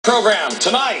Program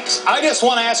tonight, I just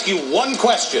want to ask you one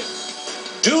question.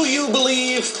 Do you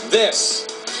believe this?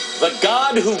 The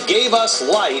God who gave us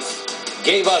life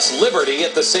gave us liberty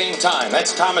at the same time.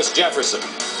 That's Thomas Jefferson.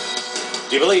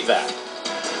 Do you believe that?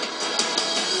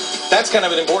 That's kind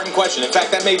of an important question. In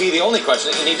fact, that may be the only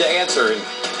question that you need to answer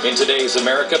in today's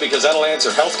America, because that'll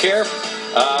answer health care.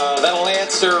 That'll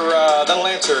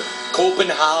answer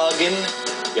Copenhagen.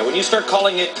 Yeah, when you start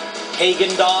calling it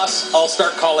Hagen-Dazs, I'll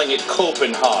start calling it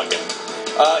Copenhagen.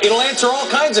 It'll answer all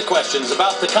kinds of questions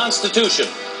about the Constitution.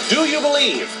 Do you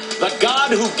believe the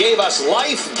God who gave us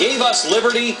life gave us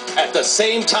liberty at the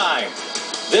same time?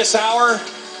 This hour,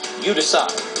 you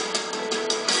decide.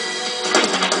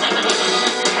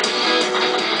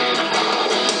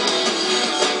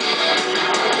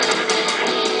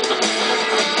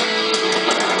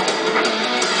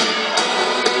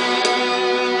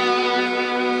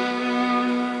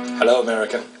 Hello,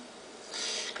 America.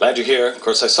 Glad you're here. Of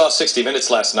course, I saw 60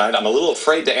 Minutes last night. I'm a little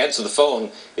afraid to answer the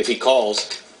phone if he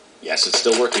calls. Yes, it's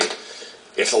still working.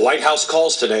 If the White House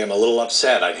calls today, I'm a little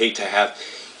upset. I'd hate to have...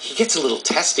 He gets a little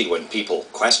testy when people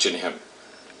question him.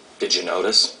 Did you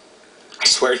notice? I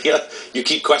swear to you, you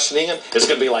keep questioning him, it's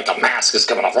going to be like a mask is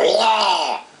coming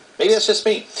off. Maybe that's just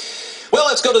me. Well,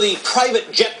 let's go to the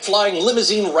private jet-flying,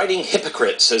 limousine-riding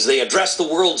hypocrites as they address the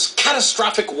world's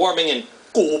catastrophic warming in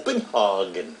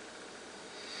Copenhagen.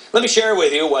 Let me share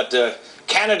with you what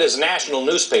Canada's national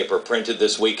newspaper printed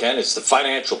this weekend. It's the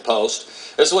Financial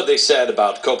Post. This is what they said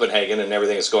about Copenhagen and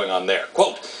everything that's going on there.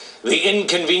 Quote, "The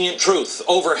inconvenient truth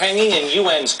overhanging in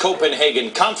UN's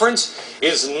Copenhagen conference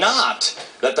is not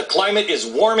that the climate is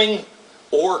warming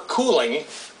or cooling,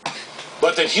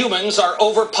 but that humans are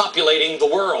overpopulating the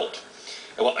world."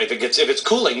 Well, if it's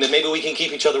cooling, then maybe we can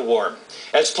keep each other warm.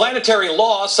 As planetary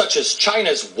law, such as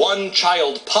China's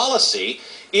one-child policy,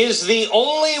 is the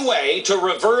only way to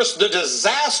reverse the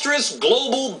disastrous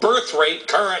global birth rate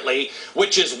currently,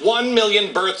 which is 1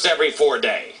 million births every 4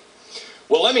 days.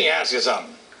 Well, let me ask you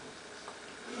something.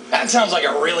 That sounds like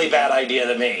a really bad idea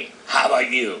to me. How about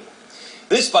you?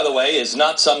 This, by the way, is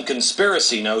not some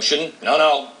conspiracy notion.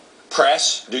 No.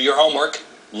 Press, do your homework,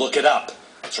 look it up.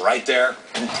 It's right there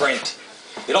in print.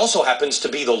 It also happens to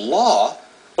be the law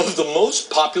of the most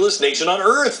populous nation on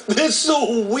Earth. This is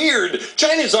so weird.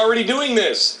 China's already doing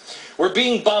this. We're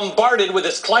being bombarded with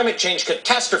this climate change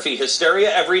catastrophe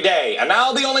hysteria every day. And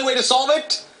now the only way to solve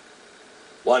it?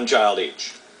 One child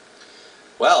each.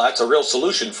 Well, that's a real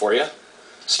solution for you.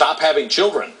 Stop having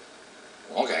children.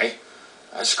 Okay,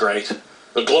 that's great.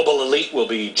 The global elite will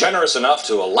be generous enough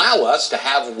to allow us to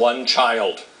have one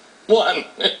child. One.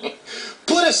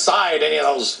 Put aside any of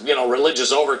those,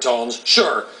 religious overtones.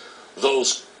 Sure,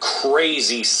 those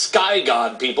crazy sky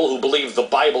god people who believe the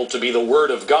Bible to be the Word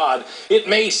of God, it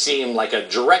may seem like a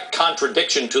direct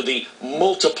contradiction to the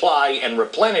multiply and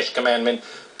replenish commandment,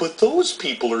 but those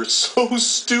people are so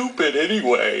stupid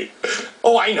anyway.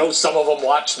 Oh, I know some of them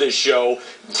watch this show.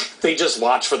 They just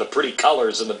watch for the pretty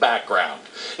colors in the background.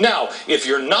 Now, if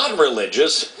you're not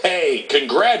religious, hey,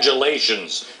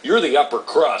 congratulations. You're the upper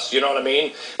crust, you know what I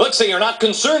mean? Let's say you're not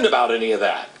concerned about any of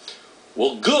that.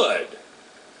 Well, good.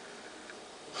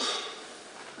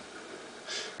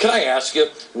 Can I ask you,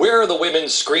 where are the women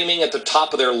screaming at the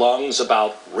top of their lungs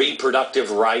about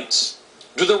reproductive rights?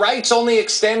 Do the rights only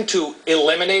extend to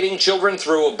eliminating children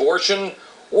through abortion?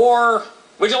 Or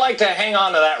would you like to hang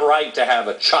on to that right to have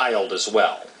a child as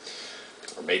well?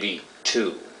 Or maybe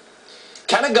two?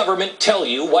 Can a government tell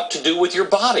you what to do with your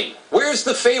body? Where's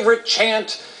the favorite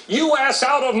chant, "You ass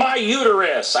out of my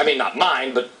uterus"? I mean, not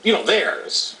mine, but,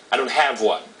 theirs. I don't have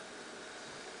one.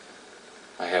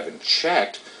 I haven't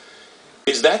checked.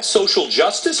 Is that social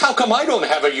justice? How come I don't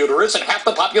have a uterus and half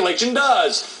the population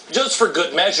does? Just for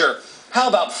good measure, how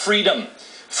about freedom?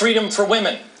 Freedom for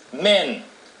women, men,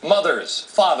 mothers,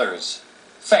 fathers,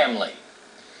 family.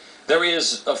 There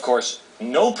is, of course,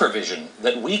 no provision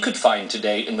that we could find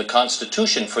today in the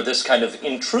Constitution for this kind of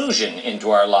intrusion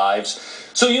into our lives.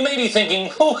 So you may be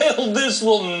thinking, well, this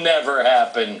will never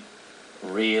happen.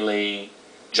 Really?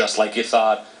 Just like you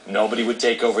thought nobody would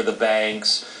take over the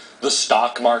banks, the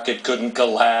stock market couldn't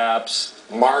collapse,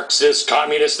 Marxist,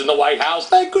 communist in the White House,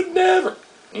 that could never.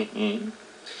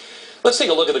 Let's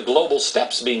take a look at the global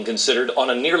steps being considered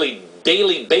on a nearly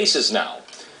daily basis now.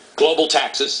 Global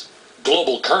taxes,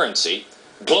 global currency,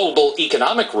 global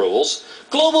economic rules,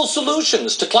 global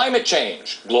solutions to climate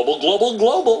change.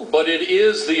 Global. But it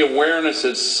is the awareness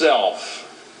itself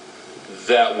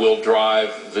that will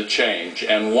drive the change.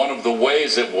 And one of the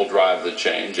ways it will drive the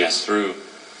change is through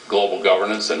global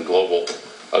governance and global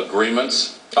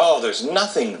agreements. Oh, there's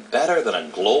nothing better than a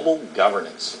global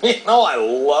governance. I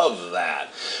love that.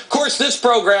 Of course, this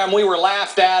program we were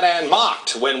laughed at and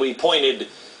mocked when we pointed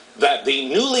that the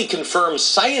newly confirmed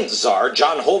science czar,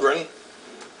 John Holdren,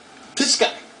 this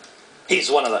guy,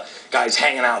 he's one of the guys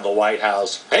hanging out in the White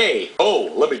House. Hey,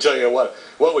 let me tell you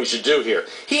what we should do here.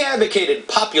 He advocated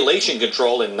population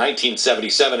control in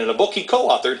 1977 in a book he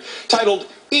co-authored titled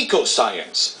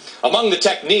Ecoscience. Among the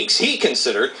techniques he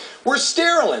considered were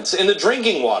sterilants in the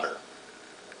drinking water.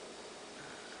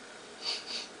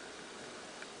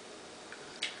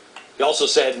 He also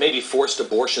said maybe forced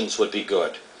abortions would be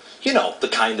good. You know, the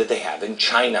kind that they have in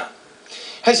China.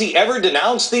 Has he ever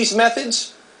denounced these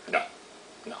methods? No.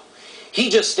 He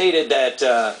just stated that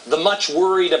the much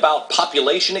worried about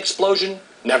population explosion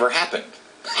never happened.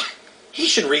 He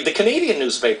should read the Canadian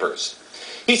newspapers.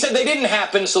 He said they didn't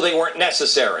happen, so they weren't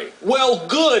necessary. Well,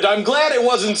 good. I'm glad it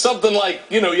wasn't something like,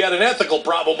 you had an ethical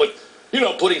problem with,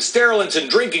 putting sterilants in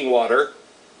drinking water.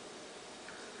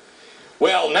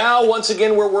 Well, now, once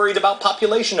again, we're worried about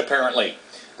population, apparently.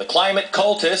 The climate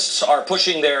cultists are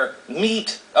pushing their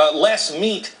less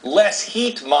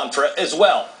heat mantra as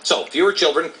well. So, fewer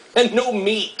children and no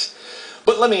meat.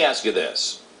 But let me ask you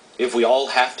this. If we all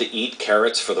have to eat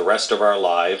carrots for the rest of our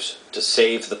lives to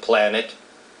save the planet,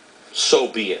 so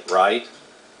be it, right?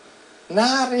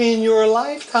 Not in your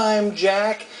lifetime,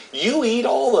 Jack. You eat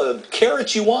all the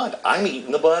carrots you want. I'm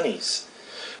eating the bunnies.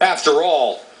 After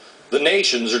all, the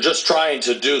nations are just trying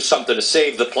to do something to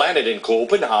save the planet in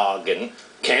Copenhagen.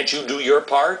 Can't you do your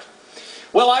part?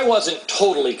 Well, I wasn't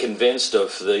totally convinced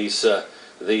of these,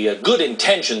 the good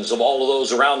intentions of all of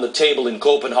those around the table in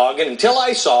Copenhagen until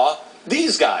I saw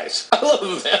these guys. I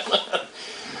love them.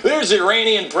 There's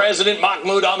Iranian President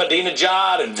Mahmoud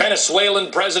Ahmadinejad and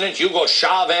Venezuelan President Hugo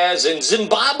Chavez and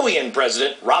Zimbabwean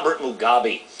President Robert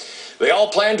Mugabe. They all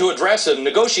plan to address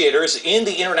negotiators in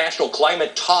the international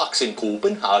climate talks in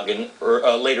Copenhagen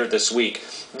later this week.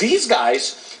 These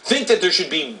guys think that there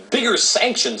should be bigger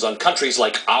sanctions on countries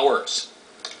like ours.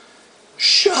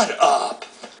 Shut up!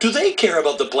 Do they care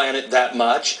about the planet that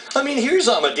much? I mean, here's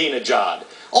Ahmadinejad.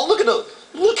 Oh,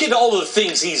 look at all the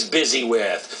things he's busy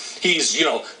with. He's,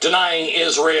 denying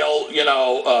Israel,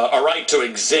 a right to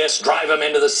exist, drive them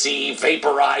into the sea,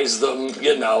 vaporize them,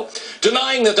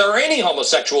 denying that there are any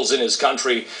homosexuals in his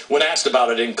country when asked about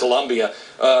it in Columbia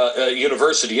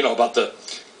University, about the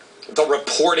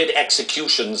reported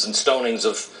executions and stonings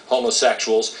of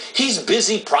homosexuals. He's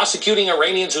busy prosecuting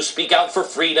Iranians who speak out for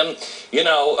freedom,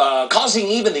 causing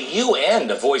even the UN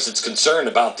to voice its concern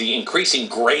about the increasing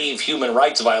grave human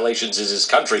rights violations in his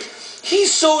country.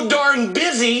 He's so darn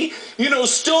busy,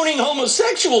 stoning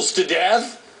homosexuals to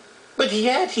death, but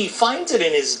yet he finds it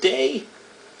in his day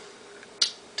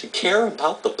to care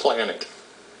about the planet.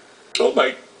 Oh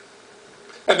my.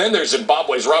 And then there's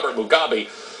Zimbabwe's Robert Mugabe.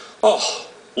 Oh,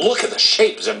 look at the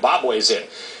shape Zimbabwe's in.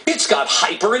 It's got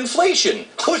hyperinflation.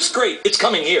 Oh, it's great. It's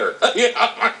coming here.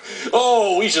 Yeah.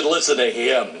 Oh, we should listen to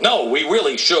him. No, we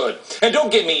really should. And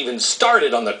don't get me even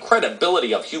started on the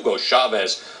credibility of Hugo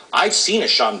Chavez. I've seen a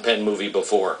Sean Penn movie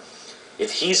before.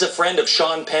 If he's a friend of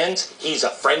Sean Penn's, he's a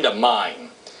friend of mine.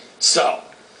 So,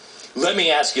 let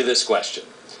me ask you this question.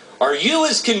 Are you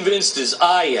as convinced as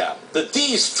I am that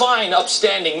these fine,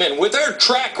 upstanding men, with their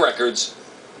track records,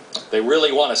 they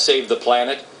really want to save the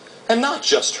planet and not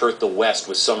just hurt the West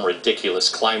with some ridiculous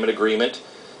climate agreement?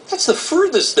 That's the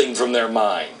furthest thing from their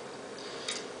mind.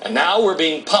 And now we're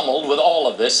being pummeled with all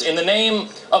of this in the name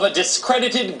of a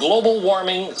discredited global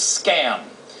warming scam.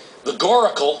 The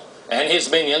Goracle and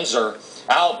his minions are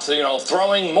out,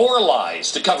 throwing more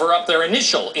lies to cover up their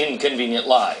initial inconvenient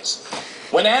lies.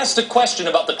 When asked a question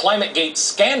about the ClimateGate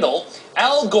scandal,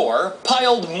 Al Gore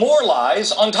piled more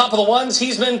lies on top of the ones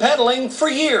he's been peddling for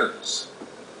years.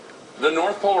 The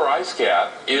North Polar ice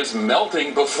cap is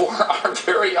melting before our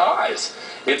very eyes.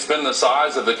 It's been the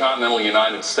size of the continental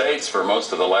United States for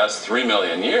most of the last 3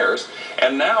 million years,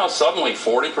 and now suddenly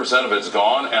 40% of it's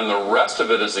gone, and the rest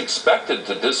of it is expected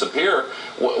to disappear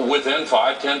within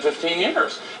 5, 10, 15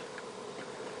 years.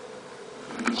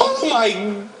 Oh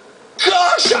my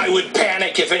gosh, I would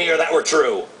panic if any of that were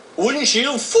true. Wouldn't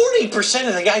you? 40%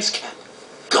 of the ice cap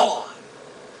gone.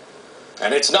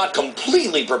 And it's not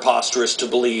completely preposterous to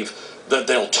believe that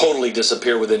they'll totally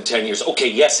disappear within 10 years. Okay,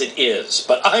 yes it is,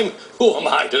 but who am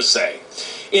I to say?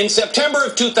 In September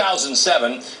of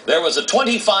 2007, there was a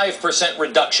 25%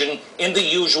 reduction in the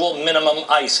usual minimum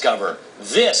ice cover.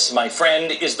 This, my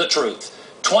friend, is the truth.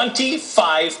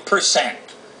 25%.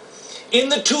 In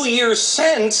the 2 years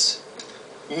since,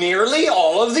 nearly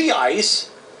all of the ice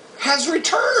has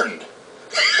returned.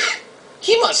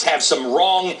 He must have some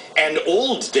wrong and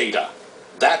old data.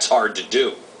 That's hard to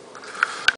do.